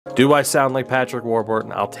Do I sound like Patrick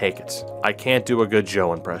Warburton? I'll take it. I can't do a good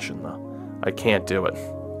Joe impression, though. I can't do it.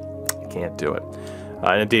 I can't do it.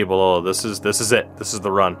 And indeed, well, this is it. This is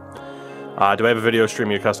the run. Do I have a video stream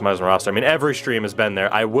you customize my roster? I mean, every stream has been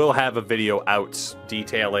there. I will have a video out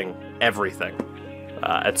detailing everything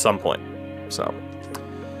at some point. So,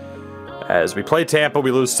 as we play Tampa,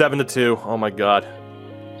 we lose 7-2. Oh my god.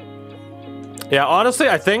 Yeah, honestly,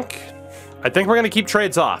 I think we're gonna keep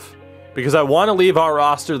trades off because I want to leave our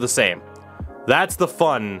roster the same. That's the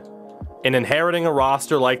fun in inheriting a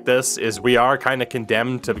roster like this, is we are kind of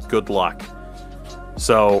condemned to good luck.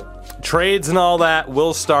 So, trades and all that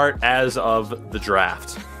will start as of the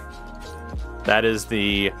draft. That is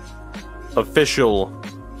the official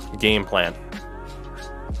game plan.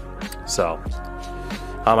 So,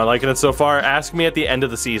 am I liking it so far? Ask me at the end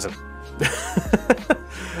of the season.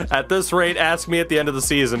 At this rate, ask me at the end of the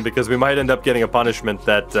season, because we might end up getting a punishment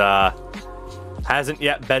that hasn't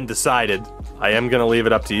yet been decided. I am going to leave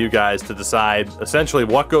it up to you guys to decide essentially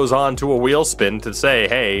what goes on to a wheel spin to say,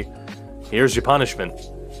 hey, here's your punishment.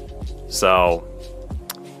 So,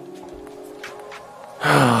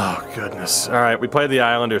 oh goodness. All right, we played the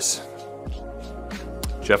Islanders.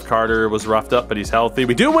 Jeff Carter was roughed up, but he's healthy.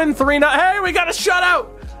 We do win 3-0. Hey, we got a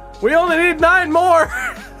shutout. We only need 9 more.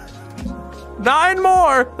 9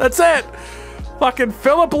 more. That's it. Fucking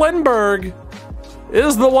Philip Lindbergh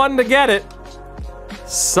is the one to get it.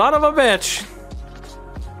 Son of a bitch.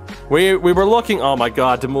 We were looking, oh my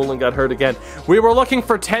god, Dumoulin got hurt again. We were looking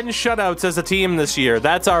for 10 shutouts as a team this year.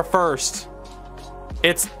 That's our first.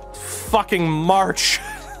 It's fucking March.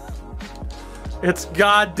 It's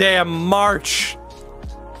goddamn March.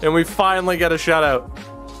 And we finally get a shutout.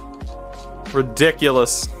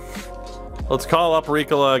 Ridiculous. Let's call up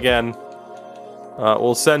Ricola again.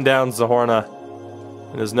 We'll send down Zahorna.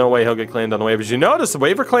 And there's no way he'll get claimed on the waivers. You notice the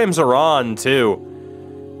waiver claims are on,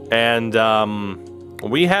 too. And,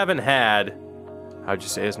 we haven't had, how'd you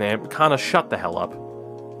say his name? Kinda shut the hell up.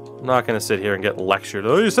 I'm not gonna sit here and get lectured.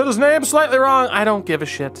 Oh, you said his name slightly wrong. I don't give a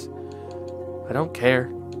shit. I don't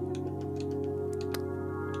care.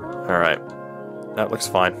 Alright. That looks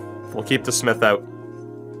fine. We'll keep the Smith out.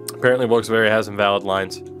 Apparently Wilkes-Barre has invalid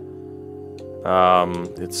lines.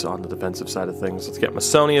 It's on the defensive side of things. Let's get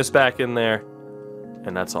Masonius back in there.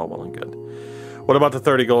 And that's all well and good. What about the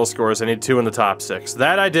 30 goal scorers? I need 2 in the top 6.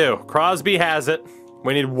 That I do. Crosby has it.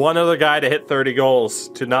 We need one other guy to hit 30 goals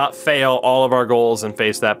to not fail all of our goals and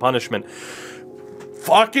face that punishment.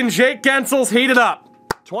 Fucking Jake Gensel's heated up.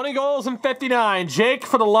 20 goals and 59. Jake,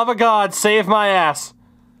 for the love of God, save my ass.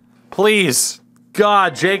 Please.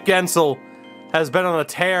 God, Jake Gensel has been on a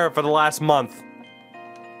tear for the last month.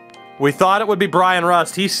 We thought it would be Brian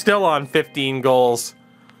Rust. He's still on 15 goals.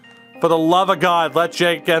 For the love of God, let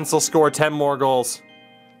Jake Gensel score 10 more goals.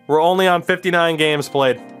 We're only on 59 games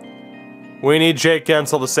played. We need Jake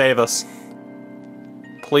Gensel to save us.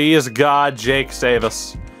 Please, God, Jake, save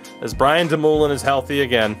us. As Brian Dumoulin is healthy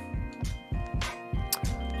again.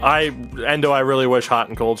 Endo, I really wish hot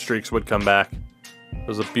and cold streaks would come back. It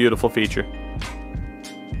was a beautiful feature.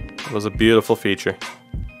 It was a beautiful feature.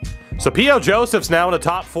 So P.O. Joseph's now in a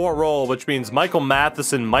top 4 role, which means Michael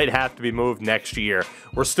Matheson might have to be moved next year.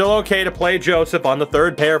 We're still okay to play Joseph on the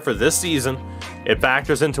 3rd pair for this season. It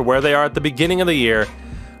factors into where they are at the beginning of the year.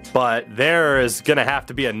 But there is going to have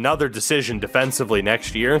to be another decision defensively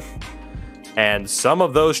next year. And some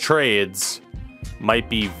of those trades might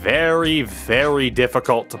be very, very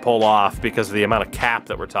difficult to pull off because of the amount of cap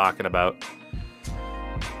that we're talking about.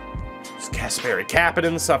 Kasperi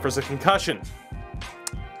Kapanen suffers a concussion.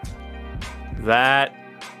 That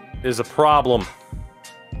is a problem.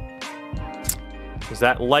 Because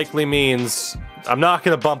that likely means I'm not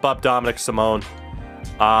going to bump up Dominic Simone.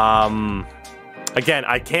 Again,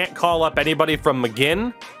 I can't call up anybody from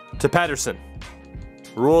McGinn to Pedersen.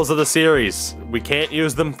 Rules of the series. We can't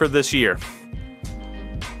use them for this year.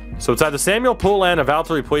 So it's either Samuel Poulin or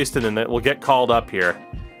Valtteri Puistinen that will get called up here.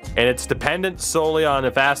 And it's dependent solely on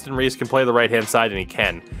if Aston Reese can play the right-hand side, and he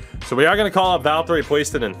can. So we are going to call up Valtteri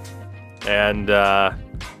Puistinen and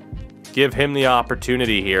give him the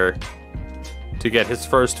opportunity here to get his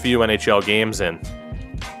first few NHL games in.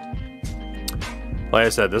 Like I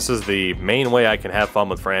said, this is the main way I can have fun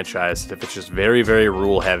with franchise, if it's just very, very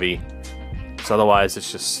rule-heavy. So otherwise,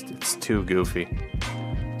 it's too goofy.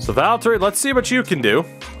 So Valtteri, let's see what you can do.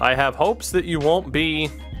 I have hopes that you won't be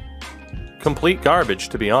complete garbage,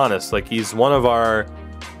 to be honest. Like, he's one of our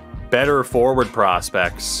better forward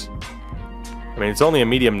prospects. I mean, it's only a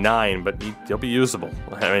medium 9, but he'll be usable.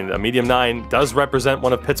 I mean, a medium 9 does represent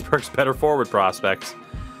one of Pittsburgh's better forward prospects.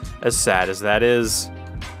 As sad as that is.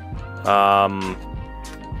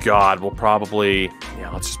 God, we'll probably... Yeah,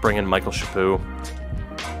 let's just bring in Michael Chaput.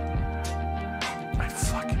 I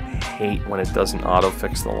fucking hate when it doesn't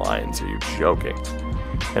auto-fix the lines. Are you joking?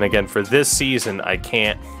 And again, for this season, I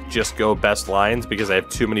can't just go best lines because I have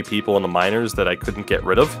too many people in the minors that I couldn't get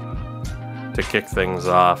rid of to kick things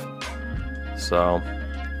off. So...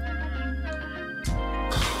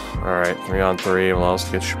 Alright, 3-on-3. We'll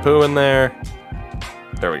also get Chaput in there.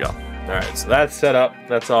 There we go. Alright, so that's set up.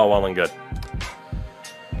 That's all well and good.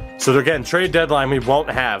 So again, trade deadline we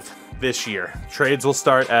won't have this year. Trades will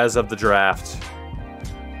start as of the draft.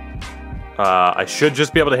 I should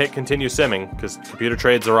just be able to hit continue simming because computer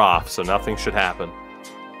trades are off, so nothing should happen.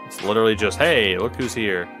 It's literally just, hey, look who's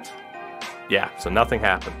here. Yeah, so nothing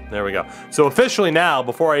happened. There we go. So officially now,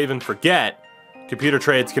 before I even forget, computer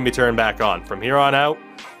trades can be turned back on. From here on out,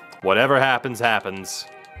 whatever happens, happens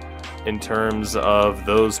in terms of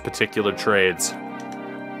those particular trades.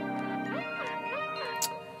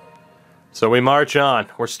 So we march on.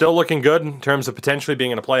 We're still looking good in terms of potentially being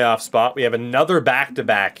in a playoff spot. We have another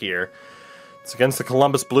back-to-back here. It's against the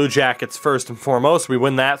Columbus Blue Jackets first and foremost. We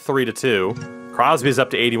win that 3-2. Crosby's up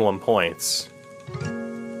to 81 points.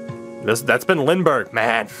 That's been Lindbergh.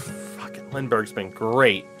 Man, fucking Lindbergh's been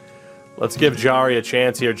great. Let's give Jari a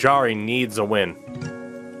chance here. Jari needs a win.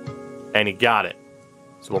 And he got it.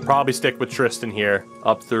 So we'll probably stick with Tristan here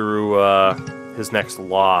up through his next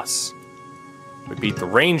loss. We beat the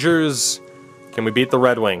Rangers. Can we beat the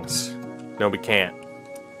Red Wings? No, we can't.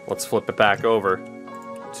 Let's flip it back over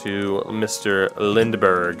to Mr.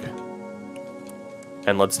 Lindbergh.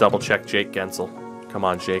 And let's double check Jake Gensel. Come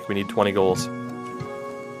on, Jake. We need 20 goals.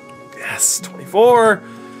 Yes, 24.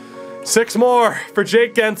 6 more for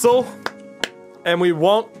Jake Gensel. And we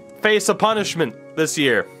won't face a punishment this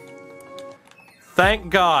year. Thank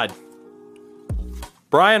God.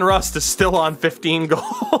 Brian Rust is still on 15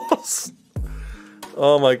 goals.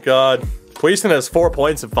 Oh my God. Puiston has 4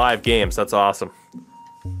 points in 5 games. That's awesome.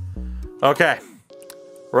 Okay.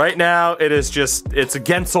 Right now, it's a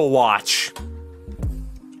Gensel watch.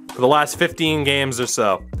 For the last 15 games or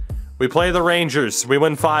so. We play the Rangers. We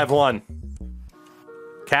win 5-1.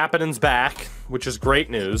 Kapanen's back, which is great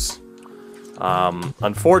news.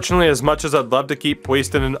 Unfortunately, as much as I'd love to keep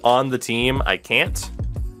Puiston on the team, I can't.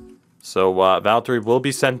 So, Valtteri will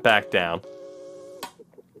be sent back down.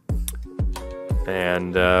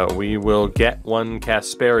 And we will get one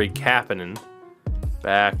Kasperi Kapanen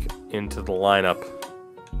back into the lineup.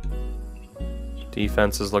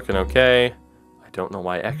 Defense is looking okay. I don't know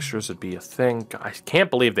why extras would be a thing. I can't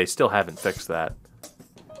believe they still haven't fixed that.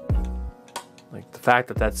 Like, the fact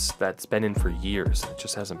that that's been in for years and it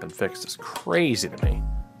just hasn't been fixed is crazy to me.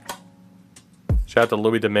 Shout out to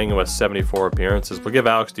Louis Domingue with 74 appearances. We'll give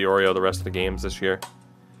Alex DiOrio the rest of the games this year.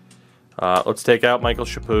 Let's take out Michael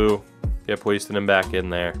Chaput. Get Puistonen back in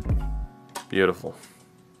there. Beautiful.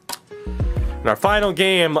 And our final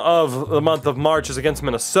game of the month of March is against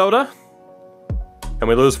Minnesota. And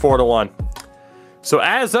we lose 4-1. So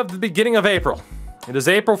as of the beginning of April, it is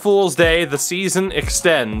April Fool's Day. The season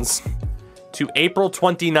extends to April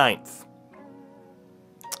 29th.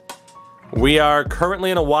 We are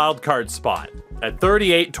currently in a wild card spot at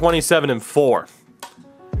 38, 27, and 4.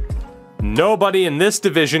 Nobody in this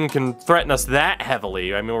division can threaten us that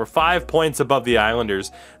heavily. I mean, we're 5 points above the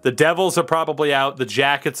Islanders. The Devils are probably out. The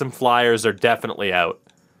Jackets and Flyers are definitely out.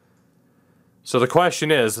 So the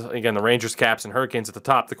question is, again, the Rangers, Caps, and Hurricanes at the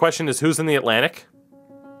top. The question is, who's in the Atlantic?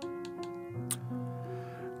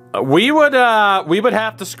 We would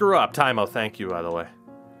have to screw up. Timo, thank you, by the way.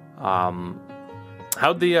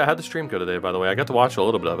 How'd the stream go today, by the way? I got to watch a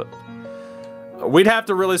little bit of it. We'd have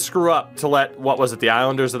to really screw up to let, what was it, the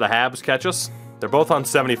Islanders or the Habs catch us? They're both on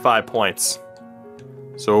 75 points.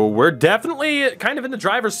 So we're definitely kind of in the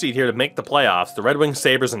driver's seat here to make the playoffs. The Red Wings,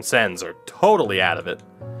 Sabres, and Sens are totally out of it.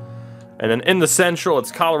 And then in the Central,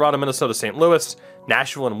 it's Colorado, Minnesota, St. Louis.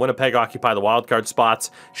 Nashville and Winnipeg occupy the wildcard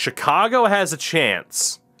spots. Chicago has a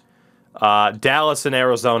chance. Dallas and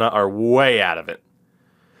Arizona are way out of it.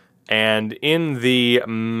 And in the,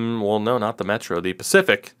 well, no, not the Metro, the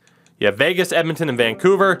Pacific, you have Vegas, Edmonton, and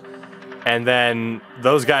Vancouver. And then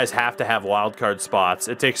those guys have to have wildcard spots.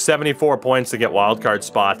 It takes 74 points to get wildcard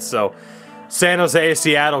spots. So San Jose,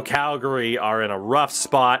 Seattle, Calgary are in a rough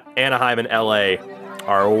spot. Anaheim and LA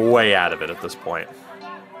are way out of it at this point.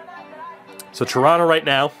 So Toronto right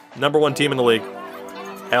now, #1 team in the league.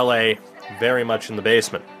 LA, very much in the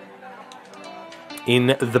basement.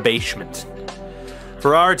 In the basement.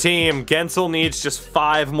 For our team, Gensel needs just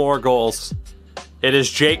 5 more goals. It is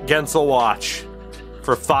Jake Gensel watch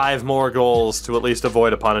for 5 more goals to at least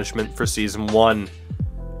avoid a punishment for Season 1.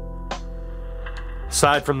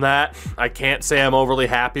 Aside from that, I can't say I'm overly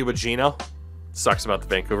happy with Gino. Sucks about the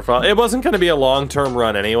Vancouver file. It wasn't going to be a long-term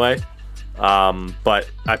run anyway. But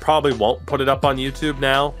I probably won't put it up on YouTube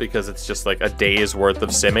now because it's just like a day's worth of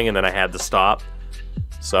simming and then I had to stop.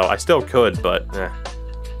 So I still could, but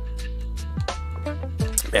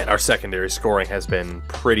man, our secondary scoring has been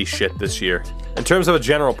pretty shit this year. In terms of a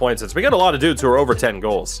general point sense, we got a lot of dudes who are over 10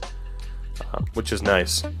 goals, which is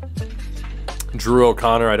nice. Drew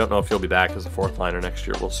O'Connor, I don't know if he'll be back as a fourth liner next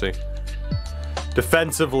year. We'll see.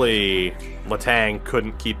 Defensively, Letang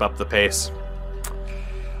couldn't keep up the pace.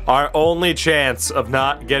 Our only chance of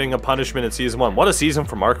not getting a punishment in Season 1. What a season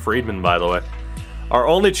for Mark Friedman, by the way. Our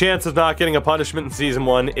only chance of not getting a punishment in Season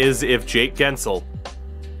 1 is if Jake Gensel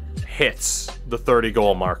hits the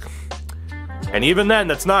 30-goal mark. And even then,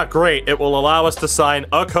 that's not great. It will allow us to sign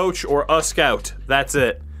a coach or a scout. That's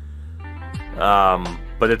it.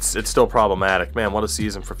 But it's still problematic. Man, what a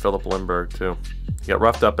season for Philip Lindbergh, too. He got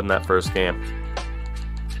roughed up in that first game.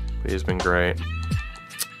 But he's been great.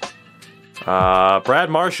 Brad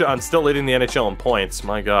Marchand still leading the NHL in points.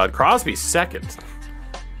 My God. Crosby's second.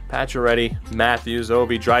 Pacioretty, Matthews,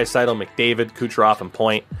 Ovi, Draisaitl, McDavid, Kucherov, and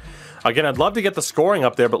point. Again, I'd love to get the scoring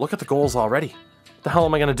up there, but look at the goals already. What the hell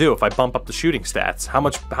am I going to do if I bump up the shooting stats? How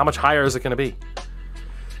much higher is it going to be?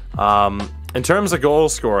 In terms of goal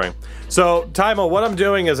scoring. So, Timo, what I'm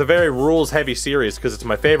doing is a very rules-heavy series because it's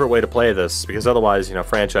my favorite way to play this. Because otherwise, you know,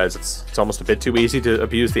 franchise, it's almost a bit too easy to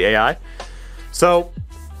abuse the AI. So,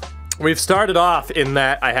 we've started off in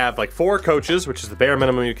that I have like 4 coaches, which is the bare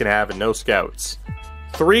minimum you can have, and no scouts.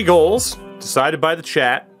 3 goals decided by the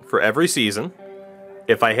chat for every season.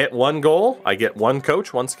 If I hit 1 goal, I get 1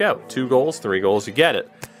 coach, 1 scout. 2 goals, 3 goals, you get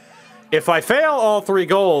it. If I fail all 3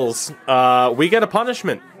 goals, we get a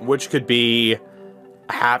punishment, which could be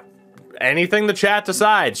anything the chat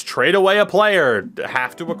decides. Trade away a player,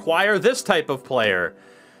 have to acquire this type of player,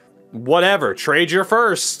 whatever. Trade your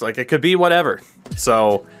first, like it could be whatever.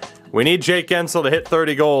 So we need Jake Gensel to hit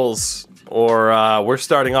 30 goals, or we're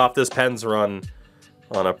starting off this Pens run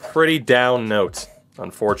on a pretty down note,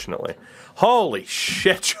 unfortunately. Holy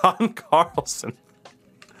shit, John Carlson.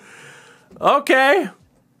 Okay.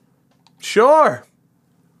 Sure.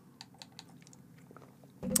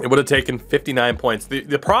 It would have taken 59 points.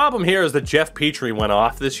 The problem here is that Jeff Petrie went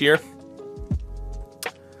off this year.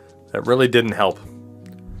 That really didn't help.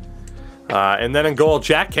 And then in goal,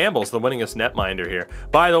 Jack Campbell's the winningest netminder here.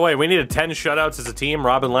 By the way, we needed 10 shutouts as a team.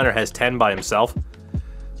 Robin Leonard has 10 by himself.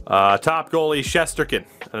 Top goalie, Shesterkin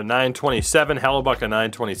at a 927. Hellebuck a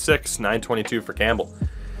 926. 922 for Campbell.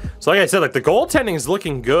 So like I said, like the goaltending is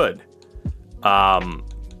looking good.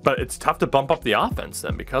 But it's tough to bump up the offense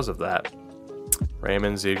then because of that.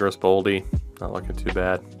 Raymond, Zegras, Boldy, not looking too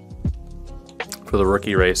bad for the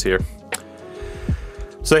rookie race here.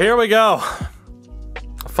 So here we go.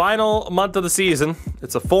 Final month of the season.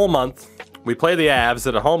 It's a full month. We play the Avs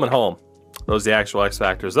at a home and home. Those are the actual X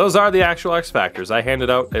Factors. Those are the actual X Factors. I handed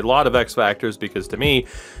out a lot of X Factors because to me,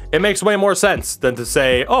 it makes way more sense than to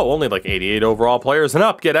say, oh, only like 88 overall players and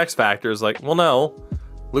up get X Factors. Like, well, no.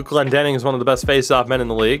 Luke Glendening is one of the best face-off men in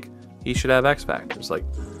the league. He should have X Factors. Like,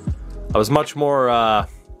 I was much more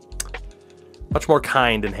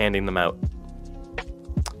kind in handing them out.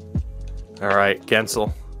 All right,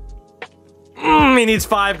 Gensel. He needs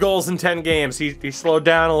 5 goals in 10 games. He slowed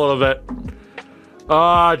down a little bit.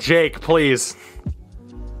 Jake, please.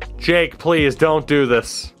 Jake, please, don't do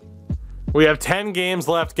this. We have 10 games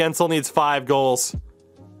left. Gensel needs 5 goals.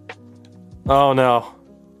 Oh, no.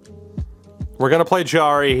 We're going to play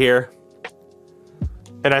Jari here.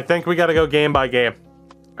 And I think we got to go game by game.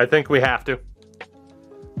 I think we have to.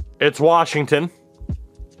 It's Washington.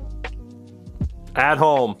 At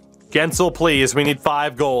home. Gensel, please. We need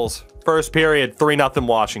 5 goals. First period, 3-0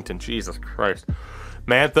 Washington. Jesus Christ.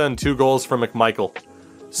 Mantha and 2 goals for McMichael.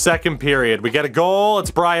 Second period, we get a goal.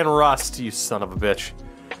 It's Brian Rust, you son of a bitch.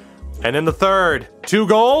 And in the third, 2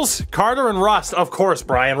 goals. Carter and Rust. Of course,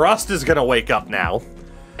 Brian Rust is going to wake up now.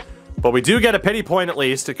 But we do get a pity point at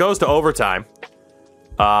least. It goes to overtime.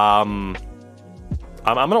 I'm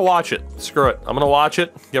going to watch it. Screw it. I'm going to watch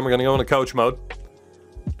it. Again, we're going to go into coach mode.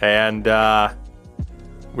 And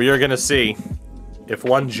we are going to see if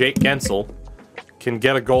one Jake Gensel can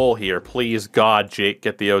get a goal here. Please, God, Jake,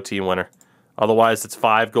 get the OT winner. Otherwise, it's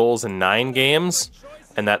 5 goals in 9 games.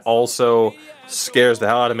 And that also scares the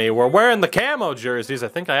hell out of me. We're wearing the camo jerseys. I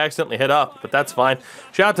think I accidentally hit up, but that's fine.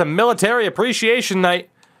 Shout out to Military Appreciation Night.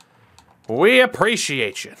 We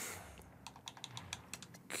appreciate you.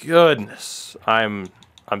 Goodness. I'm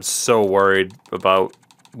so worried about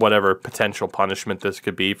whatever potential punishment this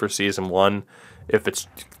could be for Season 1. If it's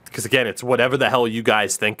Because, again, it's whatever the hell you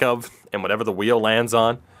guys think of and whatever the wheel lands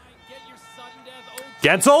on.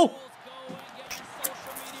 Gensel?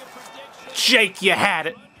 Jake, you had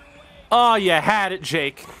it. Oh, you had it,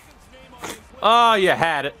 Jake. Oh, you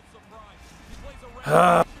had it.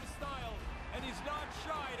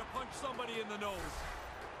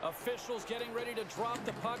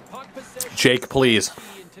 Jake, please.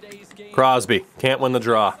 Crosby, can't win the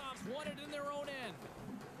draw.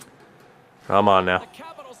 Come on now.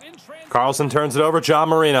 Carlson turns it over. John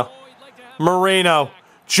Marino.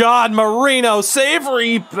 John Marino. Save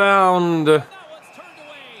rebound.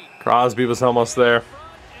 Crosby was almost there.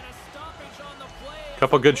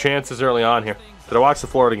 Couple good chances early on here. Did I watch the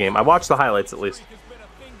Florida game? I watched the highlights at least.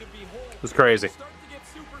 It was crazy.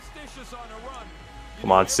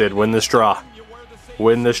 Come on, Sid. Win this draw.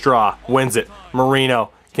 Win this draw. Wins it. Marino.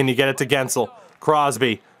 Can you get it to Gensel?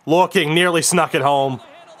 Crosby. Looking. Nearly snuck it home.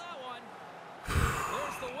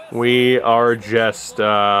 We are just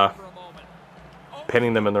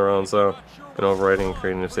pinning them in their own zone. Been overwriting and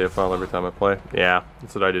creating a save file every time I play. Yeah,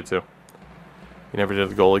 that's what I do too. You never did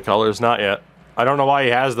the goalie colors? Not yet. I don't know why he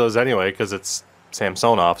has those anyway, because it's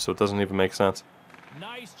Samsonov, so it doesn't even make sense.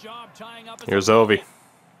 Here's Ovi.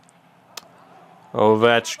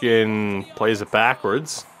 Ovechkin plays it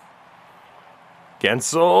backwards.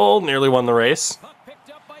 Gensel nearly won the race.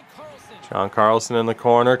 John Carlson in the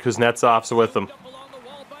corner. Kuznetsov's with him.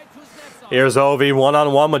 Here's Ovi,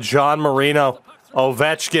 one-on-one with John Marino.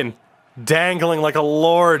 Ovechkin dangling like a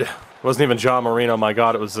lord. It wasn't even John Marino, my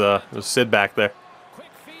God. It was Sid back there.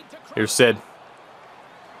 Here's Sid.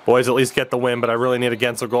 Boys at least get the win, but I really need a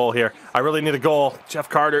Gensel goal here. I really need a goal. Jeff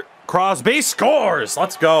Carter. Crosby scores!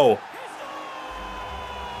 Let's go.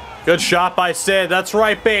 Good shot by Sid. That's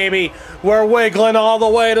right, baby. We're wiggling all the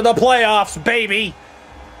way to the playoffs, baby.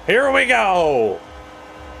 Here we go.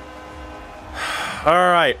 All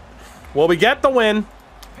right. Well, we get the win.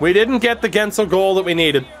 We didn't get the Gensel goal that we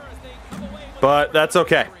needed. But that's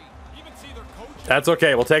okay. That's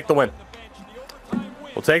okay. We'll take the win.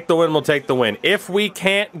 We'll take the win. We'll take the win. If we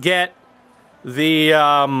can't get the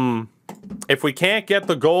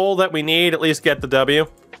goal that we need, at least get the W.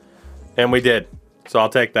 And we did. So I'll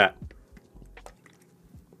take that.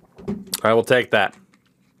 I will take that.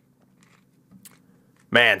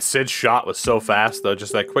 Man, Sid's shot was so fast, though.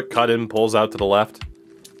 Just that quick cut in, pulls out to the left.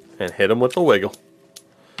 And hit him with the wiggle.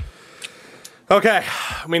 Okay,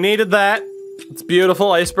 we needed that. It's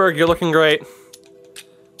beautiful. Iceberg, you're looking great.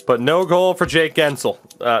 But no goal for Jake Gensel.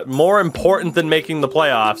 More important than making the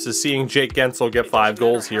playoffs is seeing Jake Gensel get 5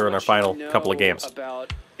 goals here in our final couple of games. So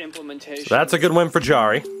that's a good win for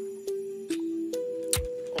Jari.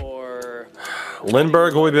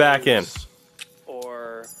 Lindbergh will be back in.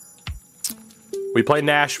 We play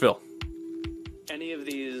Nashville. Any of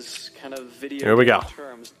these kind of video Here we go.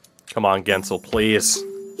 terms. Come on, Gensel, please.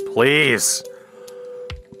 Please.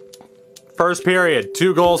 First period,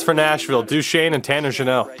 2 goals for Nashville. Duchesne and Tanner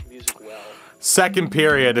Jeannot. Second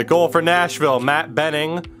period, a goal for Nashville. Matt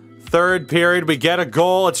Benning. Third period, we get a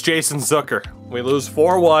goal. It's Jason Zucker. We lose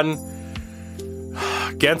 4-1.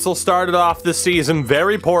 Gensel started off this season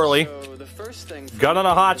very poorly. Got on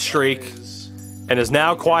a hot streak. And is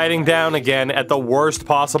now quieting down again at the worst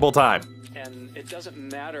possible time. And it doesn't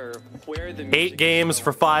matter where the 8 games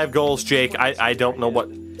for 5 goals, Jake. I don't know what.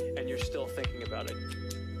 And you're still thinking about it.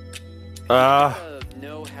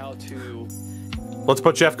 Know how to. Let's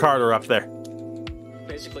put Jeff Carter up there.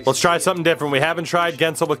 Let's try something different. We haven't tried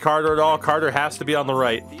Gensel with Carter at all. Carter has to be on the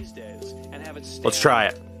right. Let's try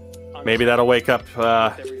it. Maybe that'll wake up.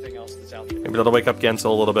 Maybe that'll wake up Gensel a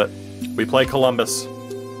little bit. We play Columbus.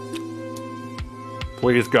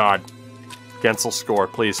 Please, God. Gensel score,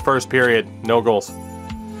 please. First period, no goals.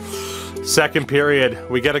 Second period,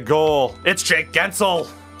 we get a goal. It's Jake Gensel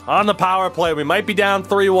on the power play. We might be down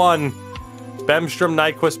 3-1. Bemstrom,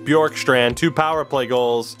 Nyquist, Bjorkstrand, 2 power play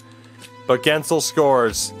goals. But Gensel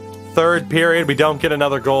scores. Third period, we don't get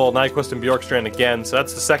another goal. Nyquist and Bjorkstrand again. So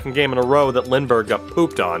that's the second game in a row that Lindbergh got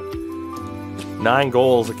pooped on. 9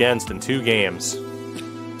 goals against in 2 games.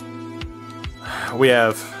 We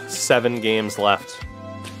have 7 games left.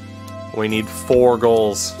 We need 4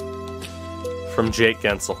 goals from Jake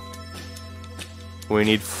Gensel. We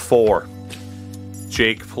need 4.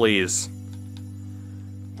 Jake, please.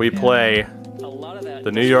 We play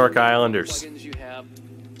the New York Islanders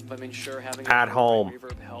at home.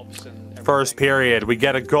 First period, we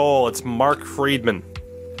get a goal. It's Mark Friedman.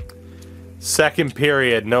 Second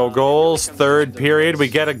period, no goals. Third period, we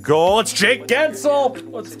get a goal. It's Jake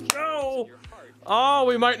Gensel. Let's go. Oh,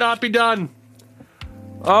 we might not be done.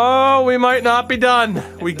 Oh, we might not be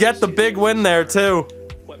done. We get the big win there, too.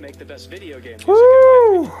 What make the best video games?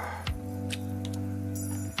 Woo!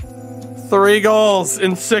 3 goals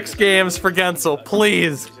in 6 games for Gensel.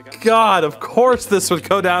 Please. God, of course this would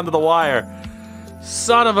go down to the wire.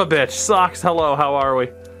 Son of a bitch. Sox, hello, how are we?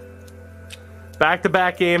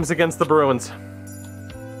 Back-to-back games against the Bruins.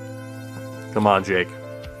 Come on, Jake.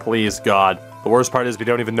 Please, God. The worst part is we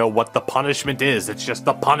don't even know what the punishment is. It's just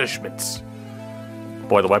the punishments.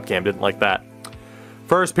 Boy, the webcam didn't like that.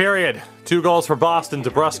 First period, 2 goals for Boston,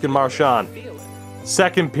 DeBrusk and Marchand.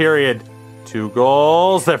 Second period, 2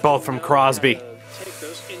 goals. They're both from Crosby.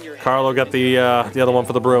 Carlo got the other one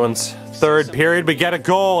for the Bruins. Third period, we get a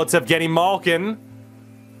goal. It's Evgeny Malkin.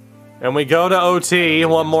 And we go to OT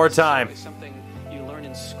one more time.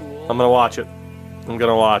 I'm gonna watch it. I'm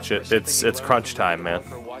gonna watch it. It's crunch time, man.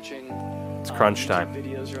 It's crunch time.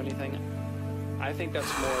 I think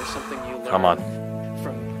that's more something you learn. Come on.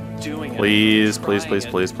 From doing please, it. Please, please,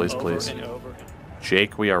 please, please, please.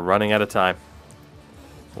 Jake, we are running out of time.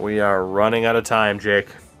 We are running out of time, Jake.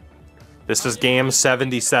 This is game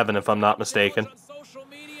 77, if I'm not mistaken.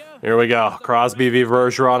 Here we go. Crosby v.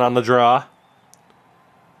 Bergeron on the draw.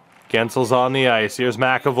 Gensel's on the ice. Here's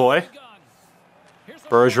McAvoy.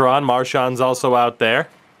 Bergeron. Marchand's also out there.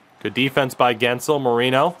 Good defense by Guentzel.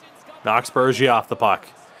 Marino knocks Bergie off the puck.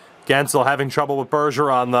 Guentzel having trouble with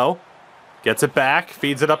Bergeron, though. Gets it back.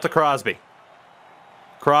 Feeds it up to Crosby.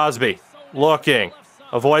 Crosby looking.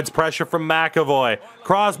 Avoids pressure from McAvoy.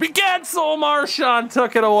 Crosby. Guentzel. Marchand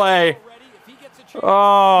took it away.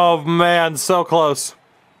 Oh, man. So close.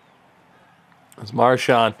 It's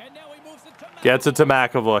Marchand. Gets it to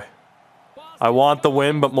McAvoy. I want the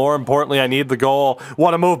win, but more importantly, I need the goal.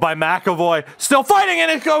 What a move by McAvoy. Still fighting,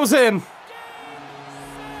 and it goes in.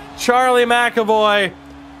 Charlie McAvoy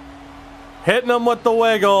hitting him with the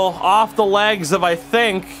wiggle off the legs of, I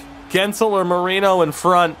think, Guentzel or Marino in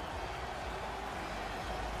front.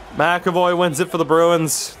 McAvoy wins it for the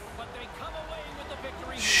Bruins.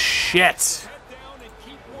 Shit.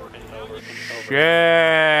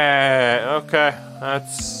 Shit. Okay,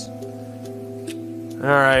 that's...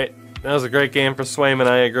 Alright. That was a great game for Swayman,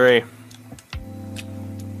 I agree.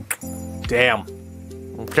 Damn.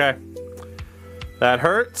 Okay. That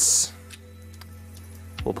hurts.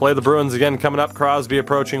 We'll play the Bruins again coming up. Crosby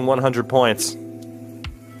approaching 100 points.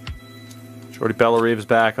 Jordy Bellareeve's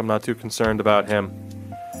back. I'm not too concerned about him.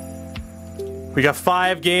 We got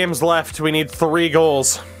 5 games left. We need 3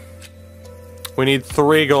 goals. We need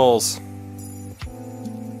 3 goals.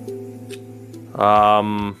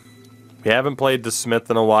 We haven't played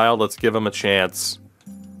DeSmith in a while. Let's give him a chance.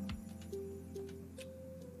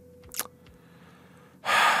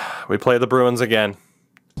 We play the Bruins again.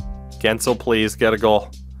 Guentzel, please, get a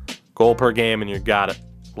goal. Goal per game, and you got it.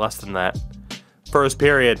 Less than that. First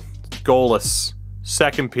period, goalless.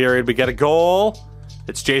 Second period, we get a goal.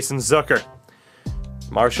 It's Jason Zucker.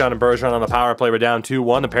 Marchand and Bergeron on the power play. We're down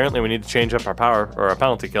 2-1. Apparently, we need to change up our power or our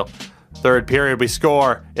penalty kill. Third period, we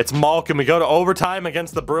score. It's Malkin. We go to overtime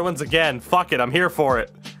against the Bruins again. Fuck it, I'm here for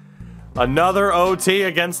it. Another OT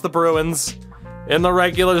against the Bruins in the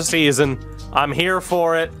regular season. I'm here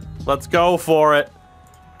for it. Let's go for it.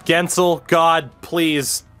 Guentzel, God,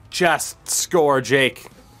 please, just score, Jake.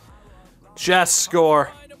 Just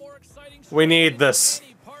score. We need this.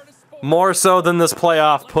 More so than this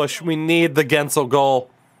playoff push. We need the Guentzel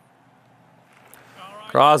goal.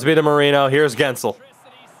 Crosby to Marino. Here's Guentzel.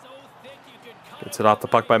 Gets it off the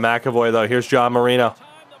puck by McAvoy, though. Here's John Marino.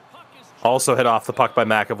 Also hit off the puck by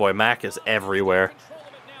McAvoy. Mac is everywhere.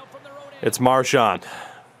 It's Marchand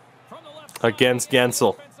against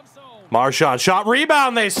Guentzel. Marchand, shot,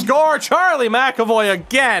 rebound, they score! Charlie McAvoy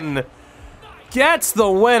again gets the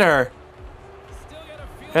winner.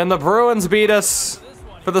 And the Bruins beat us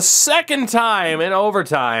for the second time in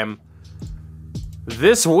overtime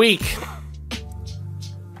this week.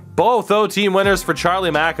 Both OT winners for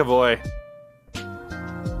Charlie McAvoy.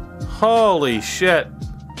 Holy shit.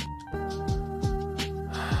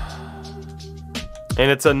 And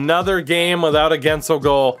it's another game without a Guentzel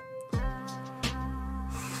goal.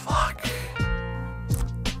 Fuck.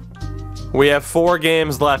 We have 4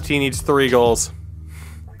 games left. He needs 3 goals.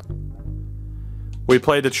 We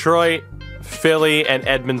play Detroit, Philly, and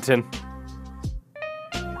Edmonton.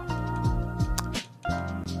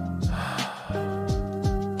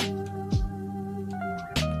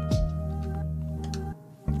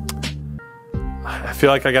 I feel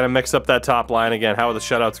like I gotta mix up that top line again. How are the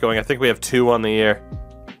shutouts going? I think we have 2 on the year.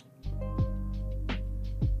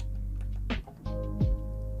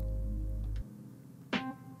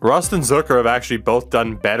 Rust and Zucker have actually both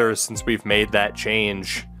done better since we've made that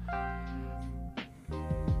change.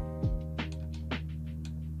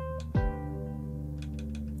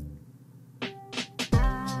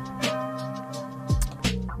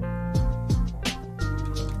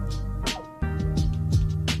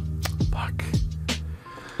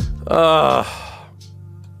 I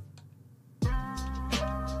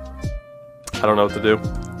don't know what to do.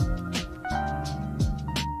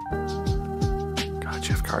 God,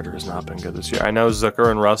 Jeff Carter has not been good this year. I know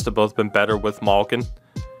Zucker and Rust have both been better with Malkin.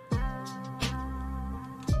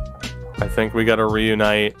 I think we got to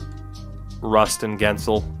reunite Rust and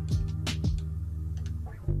Gensel.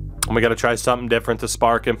 And we got to try something different to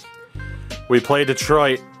spark him. We play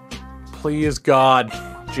Detroit. Please, God.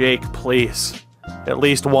 Jake, please. At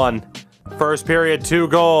least one. First period, 2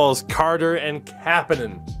 goals. Carter and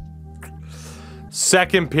Kapanen.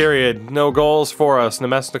 Second period, no goals for us.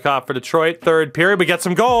 Nemesnikov for Detroit. Third period, we get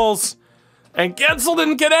some goals. And Gensel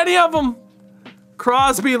didn't get any of them.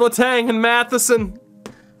 Crosby, Letang, and Matheson.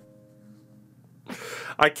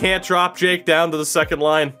 I can't drop Jake down to the second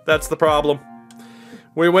line. That's the problem.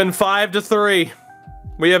 We win 5-3.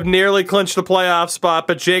 We have nearly clinched the playoff spot,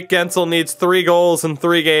 but Jake Gensel needs 3 goals in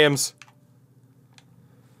 3 games.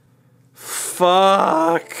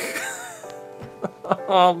 Fuck.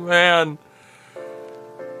 Oh, man.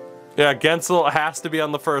 Yeah, Gensel has to be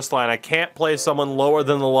on the first line. I can't play someone lower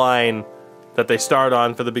than the line that they start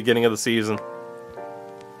on for the beginning of the season.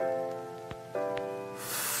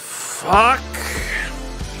 Fuck.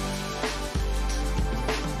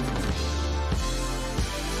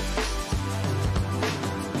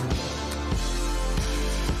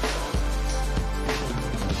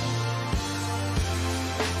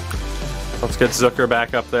 Let's get Zucker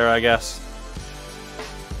back up there, I guess.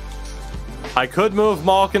 I could move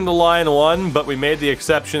Malkin to line 1, but we made the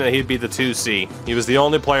exception that he'd be the 2C. He was the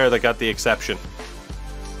only player that got the exception.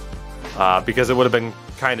 Because it would have been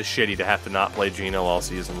kind of shitty to have to not play Gino all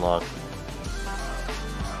season long.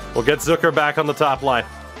 We'll get Zucker back on the top line.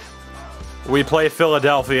 We play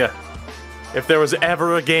Philadelphia. If there was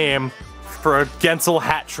ever a game for a Gensel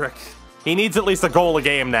hat trick, he needs at least a goal a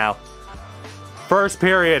game now. First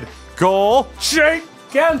period. Goal, Jake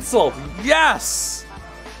Gensel, yes!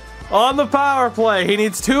 On the power play, he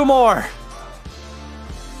needs 2 more.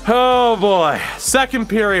 Oh boy. Second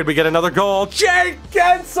period, we get another goal, Jake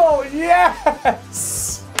Gensel,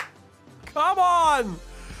 yes! Come on!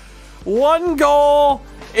 1 goal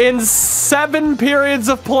in 7 periods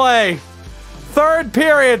of play. Third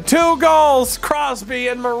period, 2 goals, Crosby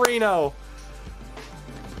and Marino.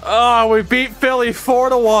 Oh, we beat Philly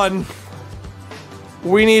 4-1.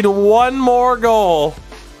 We need 1 more goal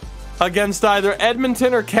against either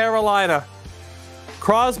Edmonton or Carolina.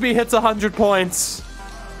 Crosby hits 100 points.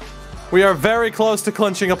 We are very close to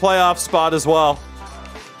clinching a playoff spot as well.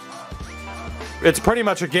 It's pretty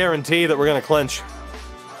much a guarantee that we're going to clinch.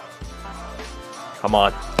 Come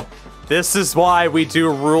on. This is why we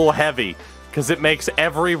do rule heavy, because it makes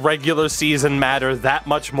every regular season matter that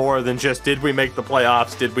much more than just did we make the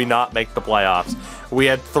playoffs, did we not make the playoffs. We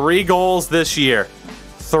had 3 goals this year.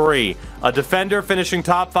 3. A defender finishing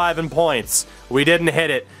top 5 in points. We didn't hit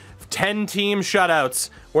it. 10 team shutouts.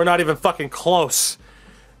 We're not even fucking close.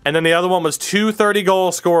 And then the other one was 2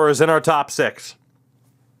 30-goal scorers in our top 6.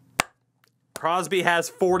 Crosby has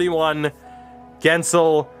 41.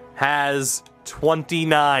 Gensel has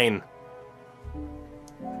 29.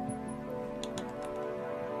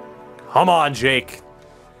 Come on, Jake.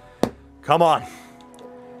 Come on.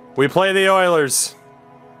 We play the Oilers.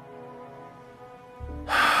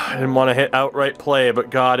 I didn't want to hit outright play, but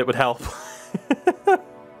God, it would help.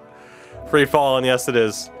 Free falling, yes it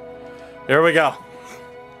is. Here we go.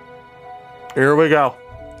 Here we go.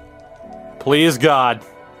 Please, God.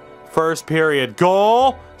 First period.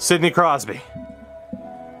 Goal, Sidney Crosby.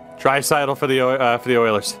 Draisaitl for the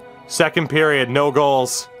Oilers. Second period, no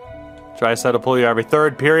goals. Draisaitl, Puljujarvi.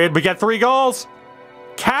 Third period, we get 3 goals.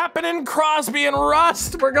 Kapanen, Crosby, and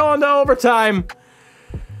Rust. We're going to overtime.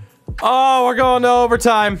 Oh, we're going to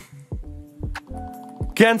overtime.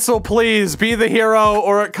 Gensel, please, be the hero,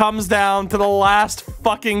 or it comes down to the last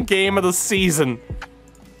fucking game of the season.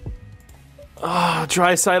 Oh,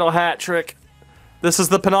 Draisaitl hat trick. This is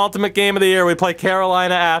the penultimate game of the year. We play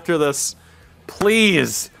Carolina after this.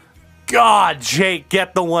 Please. God, Jake,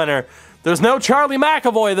 get the winner. There's no Charlie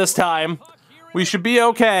McAvoy this time. We should be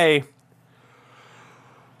okay.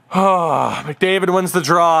 Oh, McDavid wins the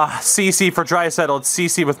draw. CC for Draisaitl. It's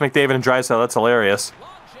CC with McDavid and Draisaitl. That's hilarious.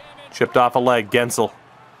 Chipped off a leg. Gensel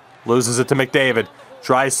loses it to McDavid.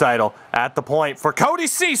 Draisaitl at the point for Cody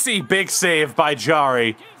Ceci. Big save by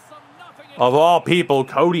Jari. Of all people,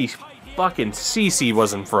 Cody fucking Ceci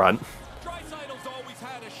was in front.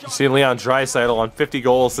 You see Leon Draisaitl on 50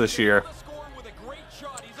 goals this year.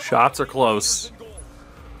 Shots are close.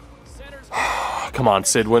 Come on,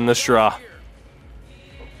 Sid, win this draw.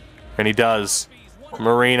 And he does.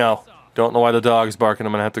 Marino. Don't know why the dog's barking.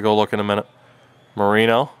 I'm going to have to go look in a minute.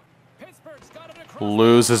 Marino.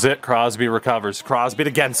 Loses it. Crosby recovers. Crosby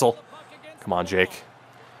to Gensel. Come on, Jake.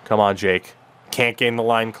 Come on, Jake. Can't gain the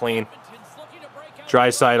line clean.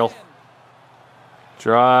 Draisaitl.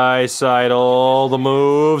 Draisaitl. The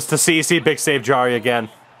moves to CC. Big save, Jarry again.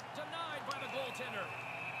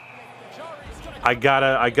 I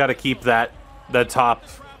gotta keep that top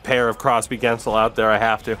pair of Crosby Gensel out there. I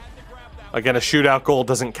have to. Again, a shootout goal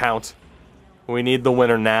doesn't count. We need the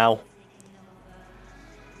winner now.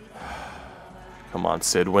 Come on,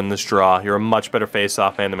 Sid, win this draw. You're a much better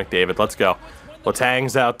face-off man than McDavid. Let's go.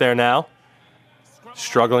 Letang's out there now.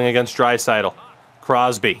 Struggling against Draisaitl.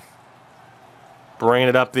 Crosby. Bringing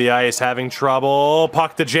it up the ice, having trouble.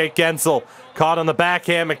 Puck to Jake Gensel. Caught on the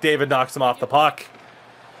backhand. McDavid knocks him off the puck.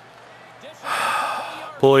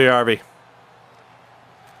 Puljujarvi.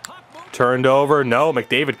 Turned over. No,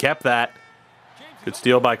 McDavid kept that. Good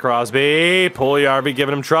steal by Crosby. Puljujarvi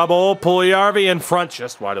giving him trouble. Puljujarvi in front,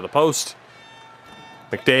 just wide of the post.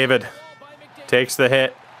 McDavid takes the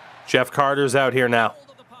hit. Jeff Carter's out here now.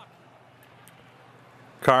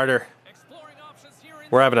 Carter.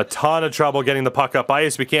 We're having a ton of trouble getting the puck up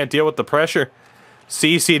ice. We can't deal with the pressure.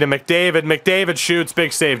 CC to McDavid. McDavid shoots.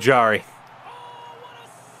 Big save, Jarry.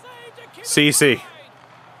 CC.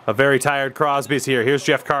 A very tired Crosby's here. Here's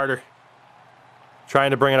Jeff Carter.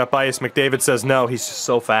 Trying to bring it up ice. McDavid says no. He's just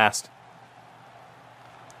so fast.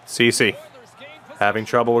 CC. Having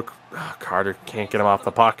trouble with... Carter can't get him off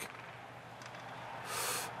the puck.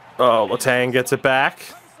 Oh, Letang gets it back.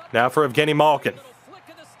 Now for Evgeny Malkin.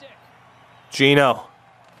 Gino.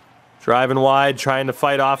 Driving wide, trying to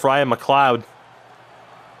fight off Ryan McLeod.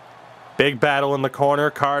 Big battle in the corner.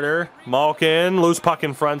 Carter. Malkin. Loose puck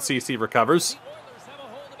in front. CC recovers.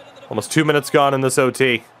 Almost 2 minutes gone in this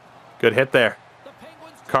OT. Good hit there.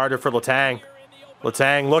 Carter for Letang.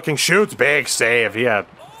 Letang looking, shoots. Big save. Yeah,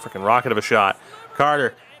 freaking rocket of a shot.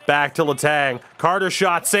 Carter. Back to Letang. Carter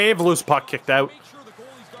shot, save, loose puck kicked out.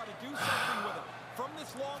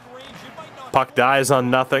 Puck dies on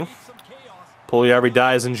nothing. Puljujarvi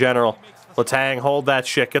dies in general. Letang, hold that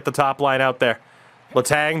shit. Get the top line out there.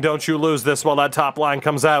 Letang, don't you lose this while that top line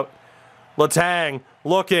comes out. Letang,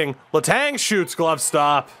 looking. Letang shoots, glove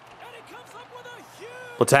stop.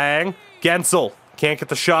 Letang, Gensel. Can't get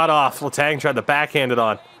the shot off. Letang tried to backhand it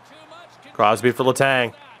on. Crosby for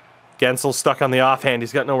Letang. Gensel stuck on the offhand.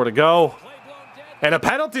 He's got nowhere to go. And a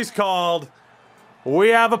penalty's called. We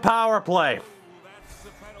have a power play.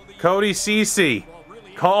 Cody Ceci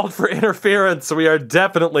called for interference. We are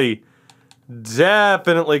definitely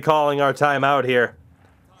calling our timeout here.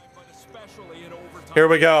 Here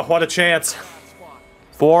we go. What a chance.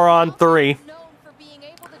 4-on-3.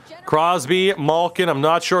 Crosby, Malkin. I'm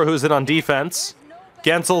not sure who's in on defense.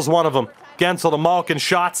 Gensel's one of them. Gensel to Malkin.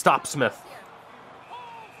 Shot. Stop Smith.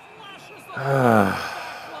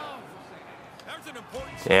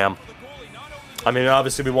 Damn. I mean,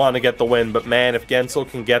 obviously we want to get the win, but man, if Gensel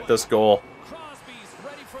can get this goal.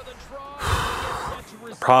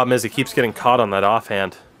 The problem is he keeps getting caught on that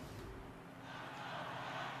offhand.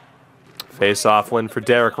 Face-off win for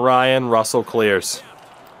Derek Ryan. Russell clears.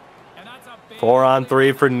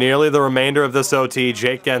 4-on-3 for nearly the remainder of this OT.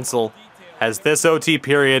 Jake Gensel has this OT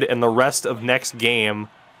period and the rest of next game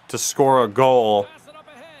to score a goal.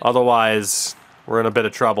 Otherwise, we're in a bit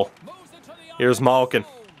of trouble. Here's Malkin.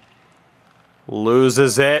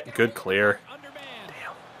 Loses it. Good clear.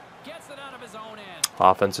 Damn.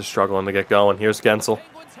 Offense is struggling to get going. Here's Gensel.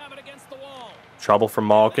 Trouble for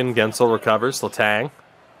Malkin. Gensel recovers. Letang.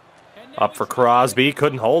 Up for Crosby.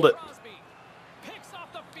 Couldn't hold it.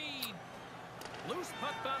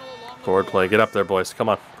 Forward play. Get up there, boys. Come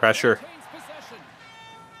on. Pressure.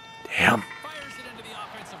 Damn.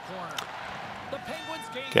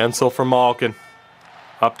 Gensel for Malkin.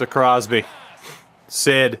 Up to Crosby.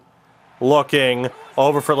 Sid. Looking.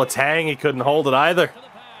 Over for Letang. He couldn't hold it either.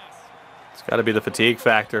 It's got to be the fatigue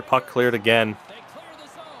factor. Puck cleared again.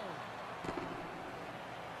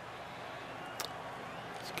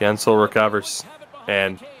 Gensel recovers.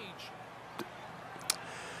 And...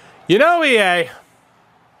 you know, EA...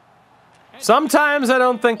 sometimes I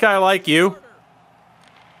don't think I like you.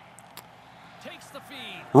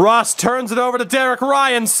 Russ turns it over to Derek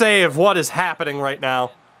Ryan. Save. What is happening right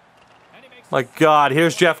now? My God,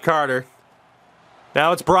 here's Jeff Carter.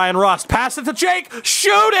 Now it's Brian Rust. Pass it to Jake.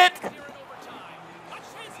 Shoot it!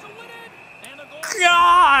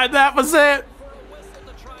 God, that was it.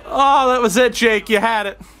 Oh, that was it, Jake. You had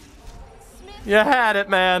it. You had it,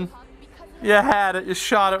 man. You had it. You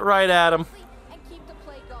shot it right at him.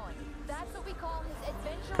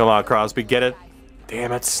 Come on, Crosby. Get it.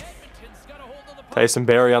 Damn it. Tyson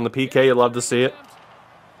Barrie on the PK. You love to see it.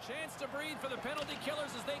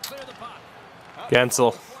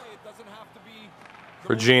 Gensel.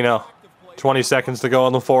 Regino. 20 seconds to go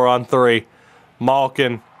on the 4-on-3.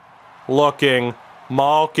 Malkin. Looking.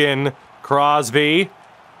 Malkin. Crosby.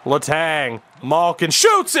 Letang. Malkin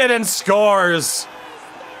shoots it and scores.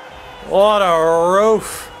 What a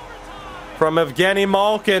roof from Evgeny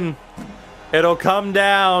Malkin. It'll come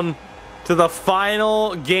down to the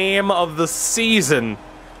final game of the season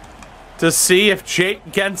to see if Jake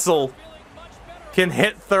Gensel can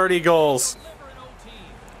hit 30 goals.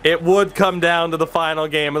 It would come down to the final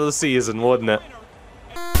game of the season, wouldn't it?